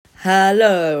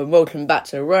Hello and welcome back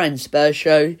to the Ryan Spurs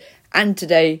Show, and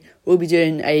today we'll be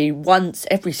doing a once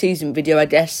every season video, I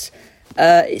guess.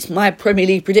 It's my Premier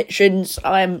League predictions.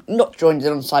 I am not joined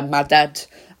alongside my dad,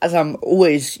 as I'm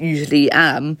always usually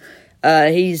am.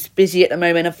 He's busy at the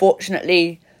moment,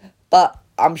 unfortunately, but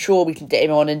I'm sure we can get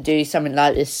him on and do something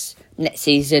like this next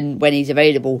season when he's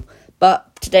available.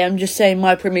 But today I'm just saying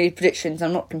my Premier League predictions.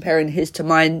 I'm not comparing his to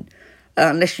mine.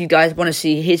 Unless you guys want to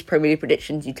see his Premier League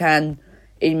predictions, you can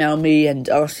email me and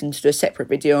ask him to do a separate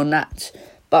video on that.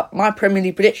 But my Premier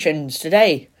League predictions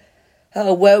today.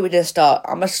 Where are we going to start?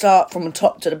 I'm going to start from the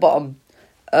top to the bottom.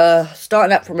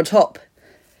 Starting up from the top.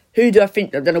 Who do I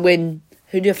think are going to win?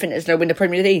 Who do I think is going to win the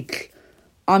Premier League?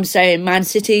 I'm saying Man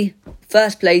City,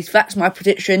 first place. That's my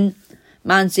prediction.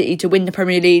 Man City to win the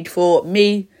Premier League for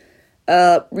me.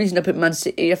 Reason I put Man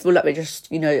City, I feel like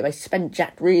they spent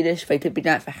Jack Grealish. They could be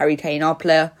down for Harry Kane, our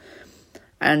player.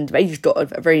 And they just got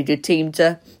a very good team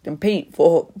to compete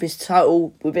for this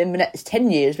title within the next 10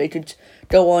 years. They could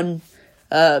go on,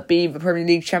 be the Premier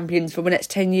League champions for the next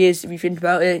 10 years, if you think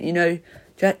about it.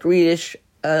 Jack Grealish,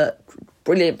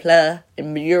 brilliant player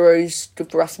in the Euros, good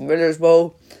for Aston Villa as well.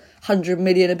 100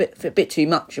 million, a bit too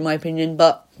much in my opinion,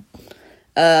 but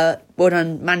well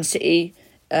done, Man City.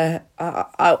 I'm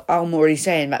already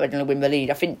saying that they're going to win the league.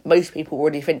 I think most people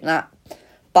already think that,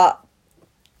 but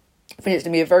I think it's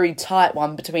going to be a very tight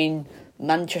one between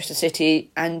Manchester City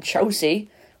and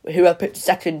Chelsea, who I put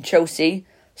second, Chelsea.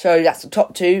 So that's the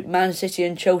top two, Man City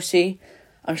and Chelsea.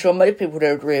 I'm sure most people would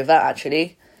agree with that,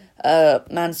 actually.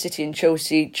 Man City and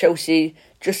Chelsea. Chelsea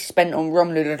just spent on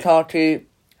Romelu Lukaku,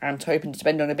 and hoping to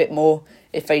spend on a bit more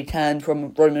if they can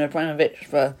from Roman Abramovich,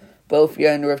 the wealthy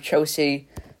owner of Chelsea.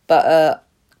 But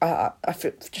I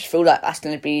just feel like that's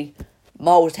going to be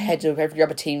miles ahead of every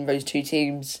other team, those two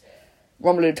teams.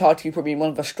 Romelu Lukaku probably one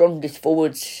of the strongest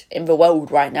forwards in the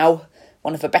world right now.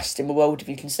 One of the best in the world, if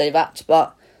you can say that.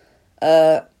 But,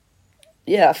 I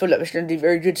feel like it's going to do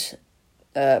very good,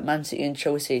 Man City and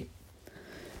Chelsea.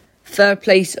 Third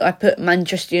place, I put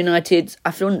Manchester United.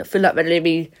 I feel like they're going to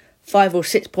be 5 or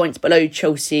 6 points below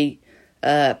Chelsea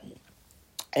in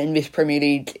this Premier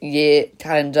League year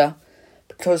calendar.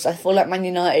 Because I feel like Man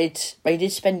United, they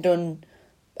did spend on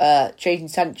Jadon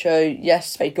Sancho.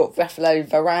 Yes, they got Rafael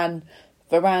Varane.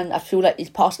 Varane, I feel like he's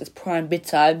past his prime big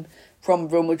time from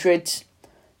Real Madrid.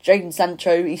 Jadon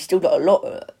Sancho, he's still got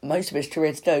most of his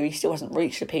career to go. He still hasn't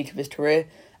reached the peak of his career,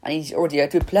 and he's already a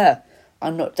good player.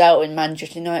 I'm not doubting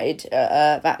Manchester United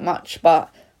that much,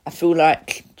 but I feel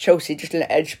like Chelsea just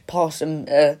let edge past them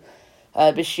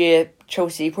this year.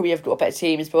 Chelsea probably have got a better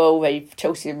team as well.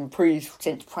 Chelsea have improved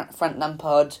since Frank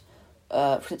Lampard,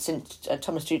 since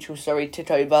Thomas Tuchel,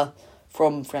 took over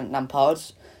from Frank Lampard.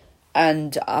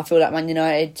 And I feel like Man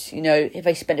United, if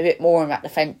they spent a bit more on that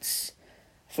defence,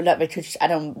 I feel like they could just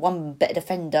add on one better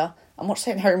defender. I'm not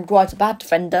saying Harry Maguire's a bad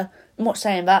defender. I'm not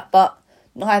saying that, but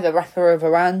neither Rafa or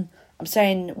Varane. I'm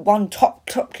saying one top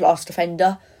class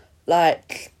defender,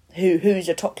 like who's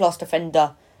a top class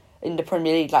defender in the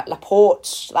Premier League, like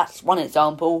Laporte. That's one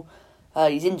example.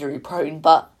 He's injury prone,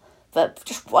 but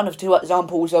just one of two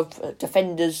examples of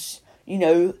defenders.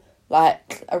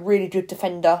 Like a really good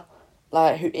defender.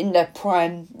 Like, who in their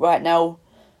prime right now.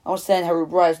 I'm not saying Harry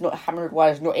Maguire's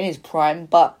not in his prime,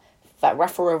 but that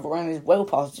Rafael Varane is well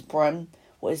past his prime.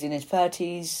 What is he, in his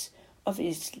 30s? I think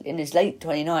he's in his late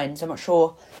 29s, I'm not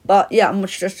sure. But yeah, I'm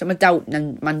not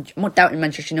doubting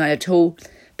Manchester United at all.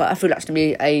 But I feel that's going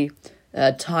to be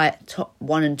a tight top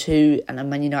 1 and 2, and then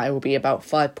Man United will be about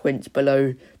 5 points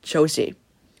below Chelsea.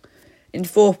 In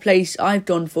fourth place, I've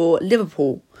gone for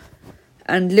Liverpool.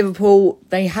 And Liverpool,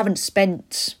 they haven't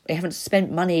spent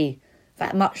money,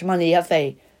 that much money, have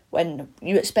they? When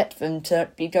you expect them to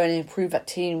be going and improve that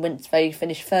team once they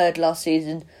finished third last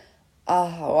season.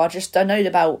 I just don't know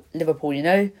about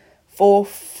Liverpool,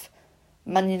 Fourth,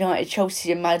 Man United,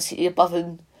 Chelsea and Man City above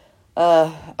them.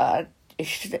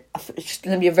 It's just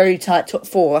going to be a very tight top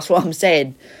 4, that's what I'm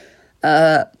saying.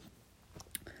 What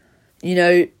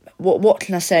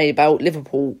can I say about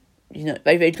Liverpool?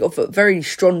 They've got a very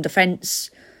strong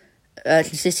defence,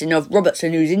 consisting of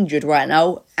Robertson, who's injured right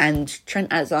now, and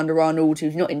Trent Alexander-Arnold,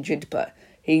 who's not injured, but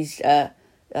he's going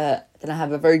to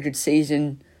have a very good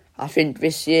season, I think,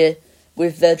 this year,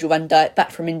 with Virgil van Dijk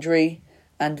back from injury,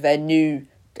 and their new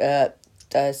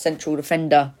central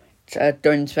defender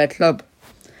going to their club.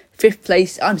 Fifth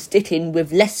place, I'm sticking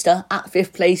with Leicester at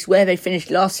fifth place, where they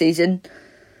finished last season.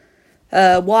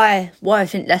 Why I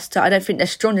think Leicester? I don't think they're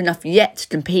strong enough yet to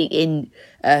compete in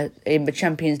the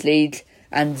Champions League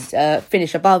and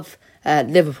finish above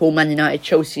Liverpool, Man United,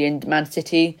 Chelsea and Man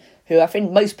City, who I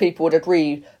think most people would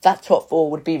agree that top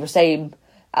 4 would be the same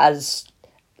as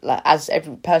like as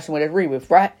every person would agree with,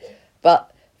 right?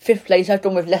 But 5th place I've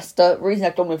done with Leicester. The reason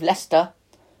I've done with Leicester,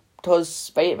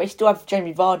 because they still have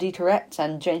Jamie Vardy Tourette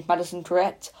and James Maddison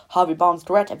Tourette, Harvey Barnes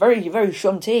Tourette, a very, very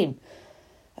strong team.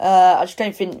 I just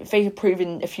don't think if they improve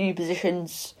in a few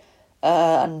positions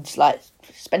and like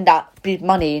spend that big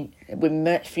money within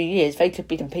the next few years, they could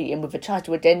be competing with a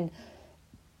title again.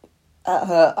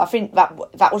 I think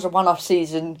that was a one-off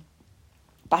season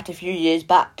back a few years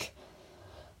back,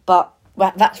 but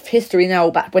that's history now.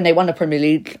 Back when they won the Premier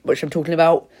League, which I'm talking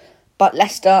about. But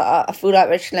Leicester, I feel like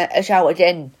they're just going to edge out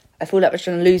again. I feel like they're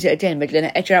going to lose it again. They're going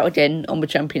to edge out again on the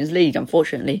Champions League,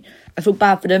 unfortunately. I feel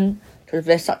bad for them because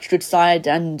they're such a good side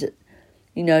and,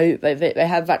 you know, they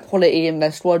have that quality in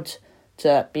their squad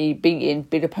to be beating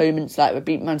big opponents like they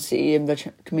beat Man City in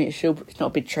the Community Shield. It's not a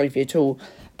big trophy at all.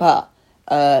 But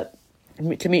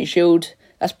Community Shield,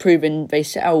 that's proven they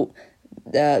set out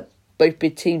both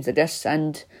big teams, I guess,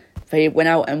 and they went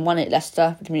out and won it,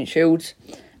 Leicester, the Community Shield.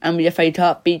 And the FA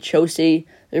Cup beat Chelsea.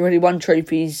 They've already won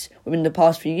trophies within the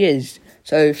past few years.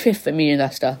 So 5th for me in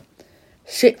Leicester.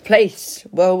 6th place.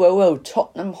 Well.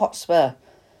 Tottenham Hotspur.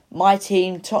 My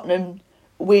team, Tottenham.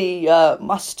 We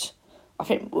must. I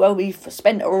think. Well, we've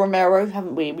spent a Romero,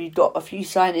 haven't we? We've got a few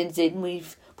signings in. We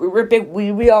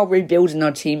are rebuilding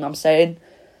our team. I'm saying,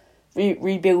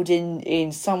 rebuilding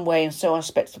in some way in some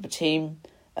aspects of the team.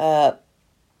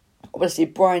 Obviously,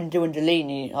 Brian Dill and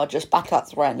Delaney are just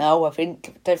backups right now. I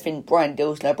don't think Brian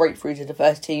Dill's going to break through to the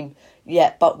first team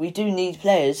yet, but we do need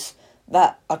players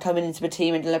that are coming into the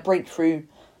team and going to break through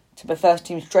to the first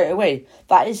team straight away.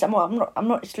 That is, I'm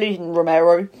not excluding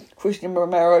Romero, Christian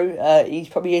Romero. He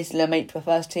probably is going to make the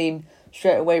first team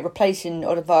straight away, replacing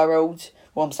Alderweireld.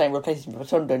 Well, I'm saying replacing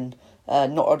Vertonghen,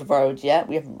 not Alderweireld yet.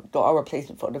 We haven't got our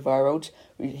replacement for Alderweireld.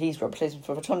 He's replacement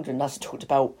for Vertonghen. That's talked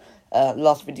about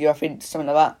last video, I think, something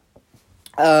like that.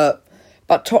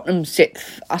 But Tottenham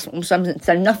 6th. I'm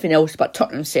saying nothing else but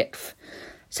Tottenham 6th.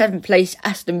 7th place,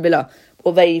 Aston Villa.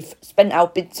 Well, they've spent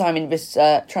out big time in this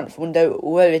transfer window.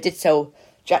 Although they did sell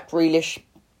Jack Grealish,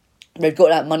 they've got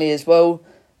that money as well.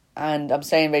 And I'm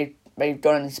saying they've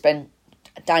gone and spent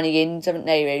Danny Ings, haven't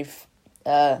they? They've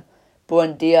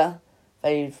Buendia.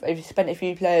 They've spent a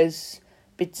few players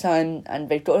big time, and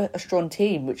they've got a strong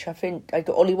team, which I think they've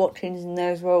got Ollie Watkins in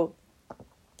there as well.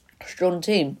 A strong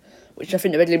team, which I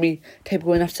think they're going to be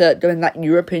capable enough to go in that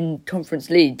European Conference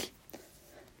League.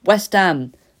 West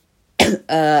Ham,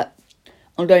 I'm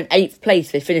going 8th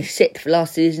place. They finished 6th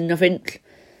last season, I think.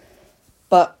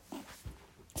 But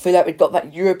I feel like they've got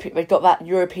that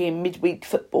European midweek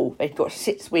football. They've got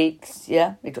 6 weeks,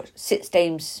 yeah. They've got 6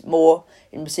 games more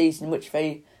in the season, which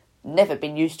they've never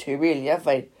been used to, really, have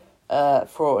they?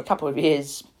 For a couple of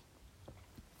years.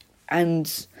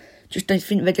 And just don't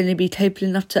think they're going to be capable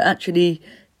enough to actually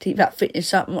keep that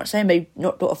fitness up. I'm not saying they've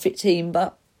not got a fit team,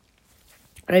 but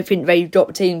I don't think they've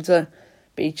got a team to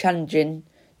be challenging,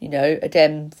 you know,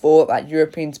 again for that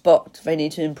European spot. They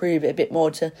need to improve it a bit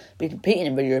more to be competing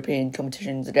in the European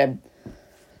competitions again.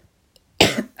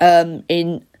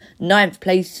 In 8th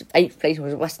place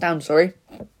was West Ham,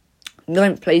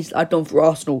 9th place I've done for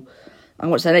Arsenal. I'm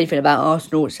not saying anything about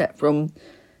Arsenal except from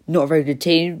not a very good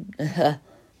team.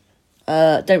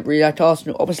 Don't really like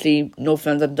Arsenal. Obviously, North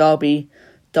London derby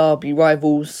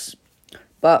rivals.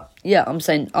 But yeah, I'm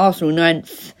saying Arsenal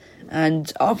 9th.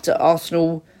 And after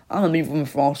Arsenal, I'm going to move on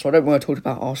from Arsenal. I don't want to talk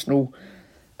about Arsenal.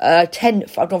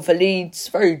 10th, I've gone for Leeds.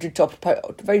 Very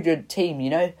good team, you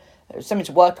know. Something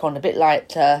to work on. A bit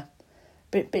like,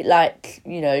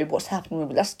 you know, what's happening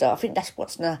with Leicester. I think that's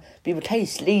what's going to be the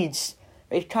case. Leeds,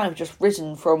 they've kind of just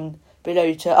risen from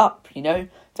below to up, you know.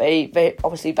 They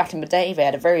obviously, back in the day, they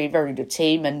had a very, very good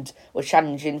team and were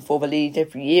challenging for the league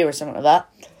every year or something like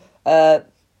that.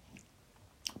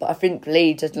 But I think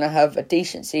Leeds is going to have a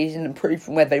decent season, improved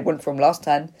from where they went from last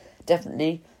time.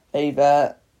 Definitely. They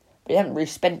haven't really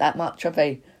spent that much, have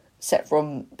they? Except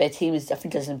from their team I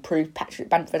think has improved. Patrick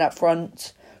Bamford up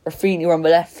front, Rafinha on the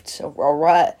left or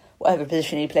right, whatever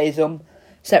position he plays on.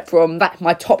 Except from back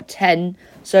my top 10.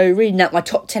 So reading out my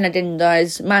top 10 again,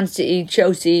 guys. Man City,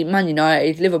 Chelsea, Man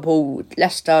United, Liverpool,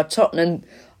 Leicester, Tottenham,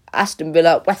 Aston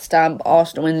Villa, West Ham,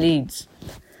 Arsenal and Leeds.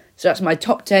 So that's my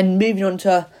top 10. Moving on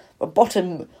to the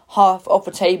bottom half of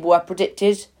the table I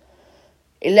predicted.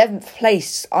 11th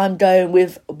place, I'm going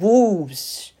with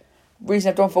Wolves. The reason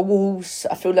I've gone for Wolves,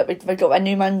 I feel like they've got a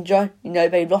new manager. You know,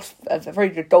 they lost a very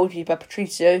good goalkeeper,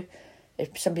 Patricio.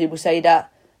 If some people say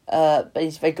that.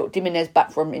 They got Jimenez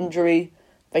back from injury.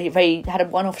 They had a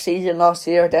one-off season last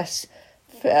year, I guess,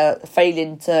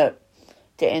 failing to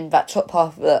get in that top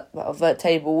half of the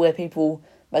table where people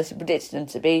mostly predicted them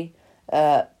to be.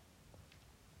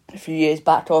 a few years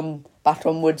back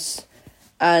onwards,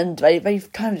 and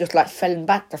they've kind of just like fallen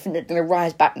back. I think they're going to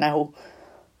rise back now.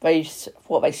 They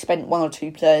spent one or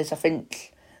two players, I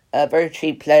think, very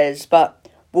cheap players, but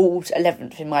Wolves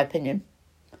 11th in my opinion.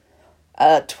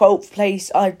 12th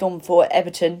place I've gone for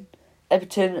Everton.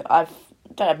 Everton, I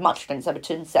don't have much against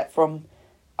Everton except from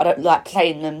I don't like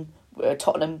playing them.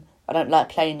 Tottenham, I don't like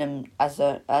playing them as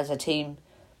a team.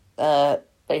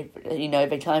 They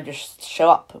kind of just show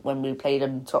up when we play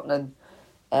them. Tottenham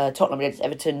against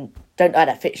Everton, don't like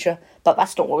that fixture. But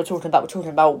that's not what we're talking about. We're talking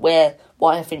about why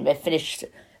I think they finished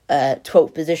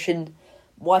 12th position.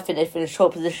 Why I think they finished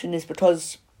 12th position is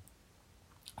because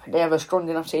they have a strong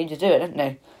enough team to do it, don't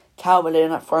they?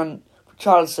 Calvert-Lewin up front,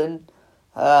 Richarlison,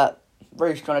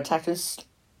 very strong attackers.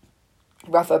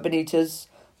 Rafa Benitez,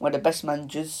 one of the best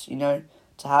managers,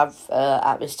 to have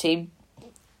at this team.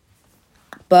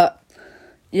 But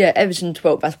yeah, Everton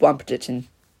 12th, that's what I'm predicting.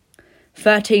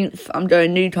 13th, I'm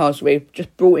going Newcastle. We've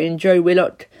just brought in Joe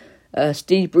Willock,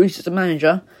 Steve Bruce as the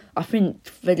manager. I think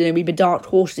they're going to be the dark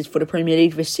horses for the Premier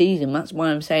League this season. That's why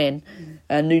I'm saying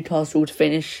Newcastle to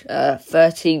finish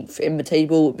 13th in the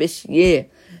table this year.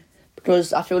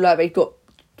 Because I feel like they've got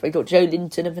Joe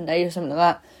Linton, haven't they, or something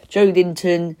like that. Joe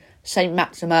Linton, Saint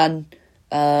Maximan,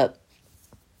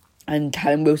 and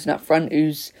Callum Wilson up front,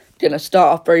 who's going to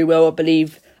start off very well, I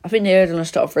believe. I think they're going to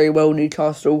start off very well,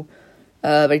 Newcastle.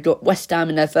 They've got West Ham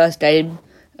in their first game.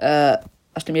 That's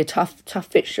going to be a tough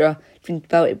fixture. Think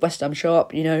about it, West Ham show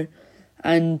up,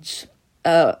 And,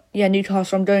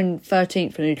 Newcastle, I'm going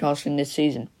 13th for Newcastle in this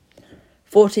season.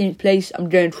 14th place, I'm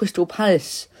going Crystal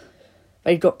Palace.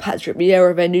 They've got Patrick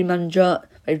Vieira, their new manager.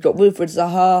 They've got Wilfred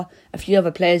Zaha, a few other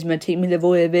players in their team,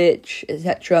 Milivojevic,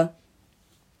 etc.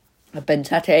 Ben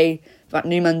Tate, that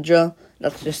new manager,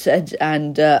 like I just said.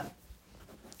 And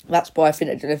that's why I think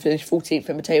they're going to finish 14th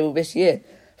in the table this year.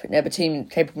 I think they have a team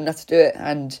capable enough to do it.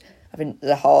 And I think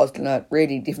Zaha's going to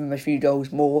really give them a few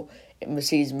goals more in the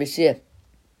season this year.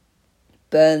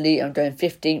 Burnley, I'm going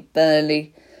 15th.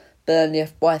 Burnley,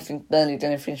 why I think Burnley are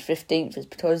going to finish 15th is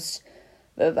because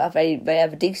they have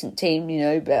a decent team,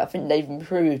 but I think they've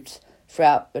improved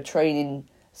throughout the training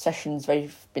sessions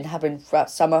they've been having throughout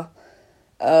summer.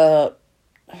 And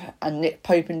Nick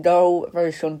Pope in goal, a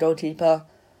very strong goalkeeper.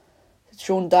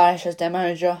 Sean Dyche as their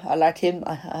manager, I like him.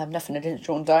 I have nothing against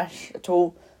Sean Dyche at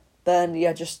all. Burnley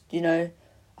are just, I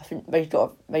think they've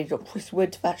got Chris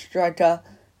Wood, that striker,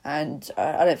 and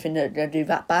I don't think they're going to do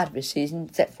that bad this season,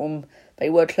 except from they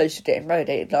were close to getting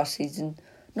relegated last season.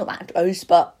 Not that close,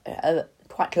 but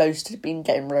quite close to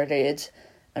getting relegated,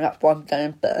 and that's why I'm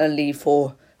going Burnley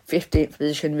for 15th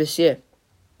position this year.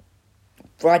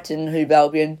 Brighton and Hove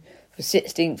Albion for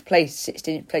 16th place.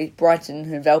 Brighton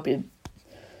and Hove Albion.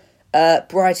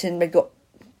 Brighton, they've got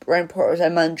Graham Potter as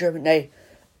their manager, haven't they?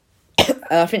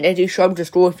 I think they do struggle to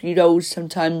score a few goals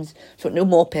sometimes. So no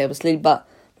more obviously, but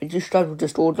they do struggle to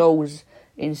score goals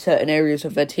in certain areas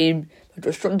of their team. They've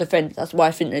got a strong defence. That's why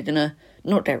I think they're going to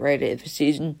not get relegated this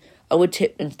season. I would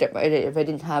tip them to get relegated if they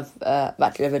didn't have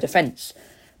that good of a defence.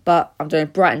 But I'm doing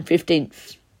Brighton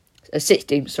 16th,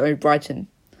 Brighton.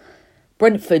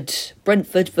 Brentford,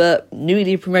 the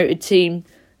newly promoted team,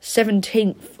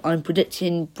 17th. I'm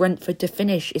predicting Brentford to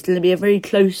finish. It's going to be a very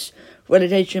close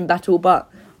relegation battle, but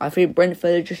I think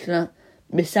Brentford are just going to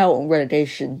miss out on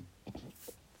relegation.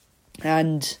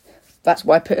 And that's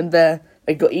why I put them there.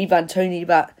 They've got Ivan Toney,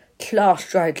 that class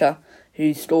striker,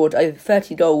 who scored over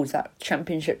 30 goals, that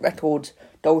championship record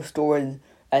goal scoring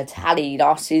tally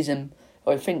last season.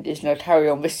 I think he's going to carry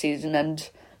on this season and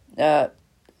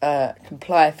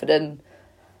comply for them.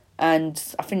 And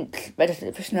I think they're just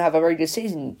going to have a very good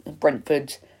season.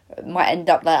 Brentford might end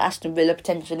up like Aston Villa,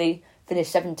 potentially finish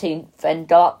 17th and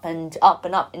go up and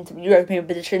up into the European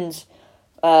positions.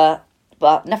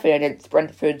 But nothing against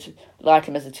Brentford. Like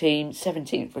them as a team.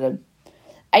 17th for them.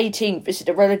 18th, this is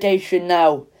the relegation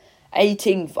now.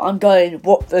 18th, I'm going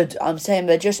Watford. I'm saying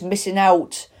they're just missing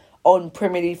out on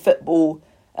Premier League football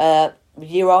the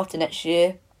year after next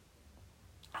year.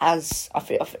 As I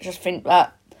just think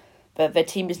that their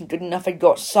team isn't good enough. They've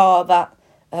got Sarr,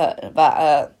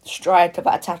 that striker,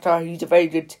 that attacker. He's a very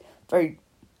good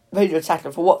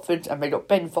attacker for Watford. And they've got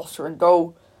Ben Foster in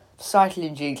goal.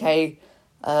 Cycling GK.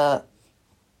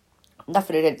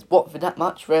 Nothing against Watford that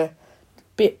much. We're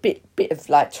bit of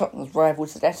like Tottenham's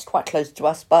rivals. That's quite close to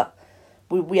us, but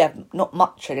we have not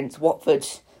much against Watford,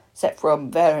 except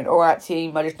from they're an alright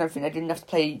team. I just don't think they're good enough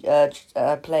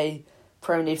to play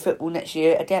Premier League football next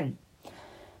year again.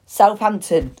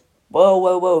 Southampton,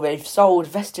 well, they've sold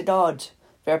Vestergaard.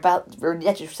 They're on the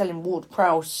edge of selling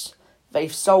Ward-Prowse.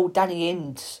 They've sold Danny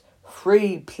Ings.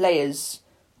 3 players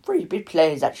three big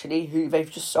players actually who they've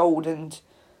just sold and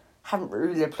haven't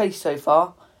really replaced so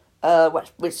far.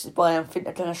 Which is why I think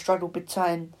they're going to struggle big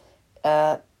time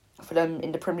for them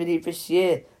in the Premier League this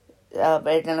year. They're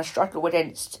going to struggle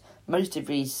against most of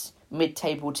these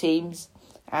mid-table teams,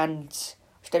 and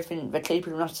I don't think they're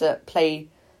capable enough to play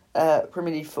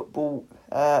Premier League football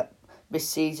this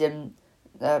season,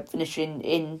 finishing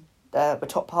in the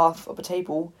top half of the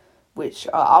table, which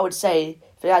I would say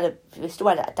if they still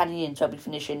had Danny Ings, they'll be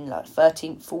finishing like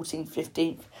 13th, 14th,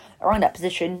 15th, around that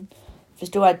position. If they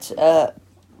still had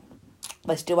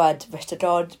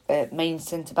Vestergaard, main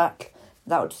centre back,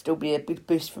 that would still be a big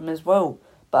boost for them as well.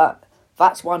 But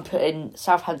that's why I'm putting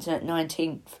Southampton at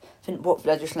 19th. I think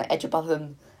Watford are just on the edge above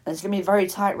them, and it's going to be a very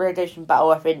tight relegation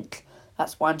battle, I think.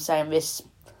 That's why I'm saying this.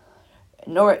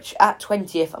 Norwich at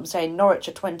 20th. I'm saying Norwich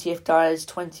at 20th, guys.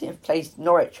 20th place,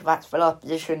 Norwich. That's the last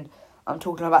position I'm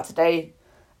talking about today.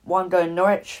 One going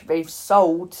Norwich. They've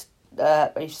sold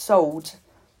Buendia,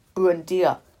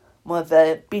 one of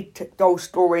their big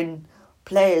goal-scoring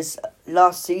players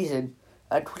last season.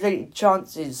 Created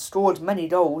chances, scored many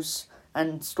goals,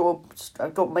 and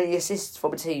got many assists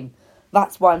for the team.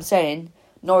 That's why I'm saying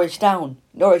Norwich down.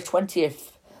 Norwich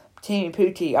 20th. Team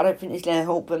Pookie, I don't think he's going to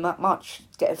help them that much.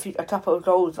 Get a couple of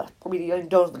goals, that's probably the only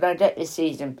goals they're going to get this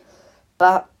season.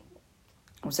 But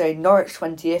I'm saying Norwich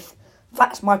 20th.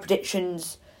 That's my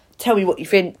predictions. Tell me what you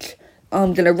think.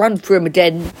 I'm going to run through them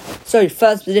again. So,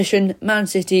 first position, Man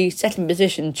City. Second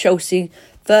position, Chelsea.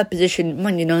 Third position,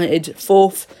 Man United.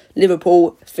 Fourth,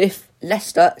 Liverpool. Fifth,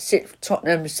 Leicester. Sixth,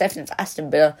 Tottenham. Seventh,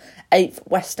 Aston Villa. Eighth,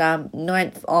 West Ham.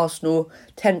 Ninth, Arsenal.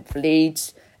 10th,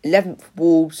 Leeds. 11th,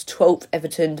 Wolves. 12th,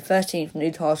 Everton. 13th,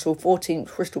 Newcastle. 14th,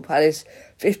 Crystal Palace.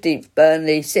 15th,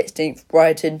 Burnley. 16th,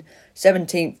 Brighton.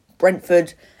 17th,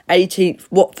 Brentford.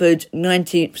 18th, Watford.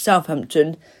 19th,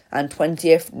 Southampton. And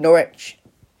 20th, Norwich.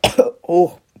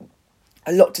 Oh,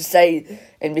 a lot to say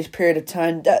in this period of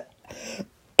time.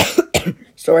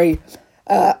 Sorry,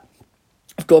 I've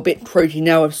got a bit croaky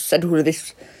now. I've said all of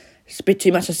this. It's a bit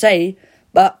too much to say,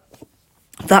 but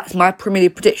that's my Premier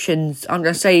League predictions. I'm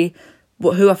going to say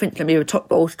who I think is going to be the top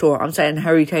goal scorer. I'm saying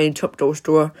Harry Kane, top goal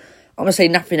scorer. I'm going to say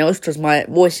nothing else because my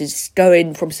voice is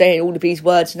going from saying all of these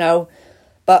words now.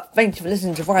 But thank you for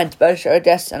listening to Ryan Spurs Show, I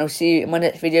guess, and I'll see you in my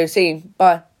next video soon.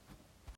 Bye.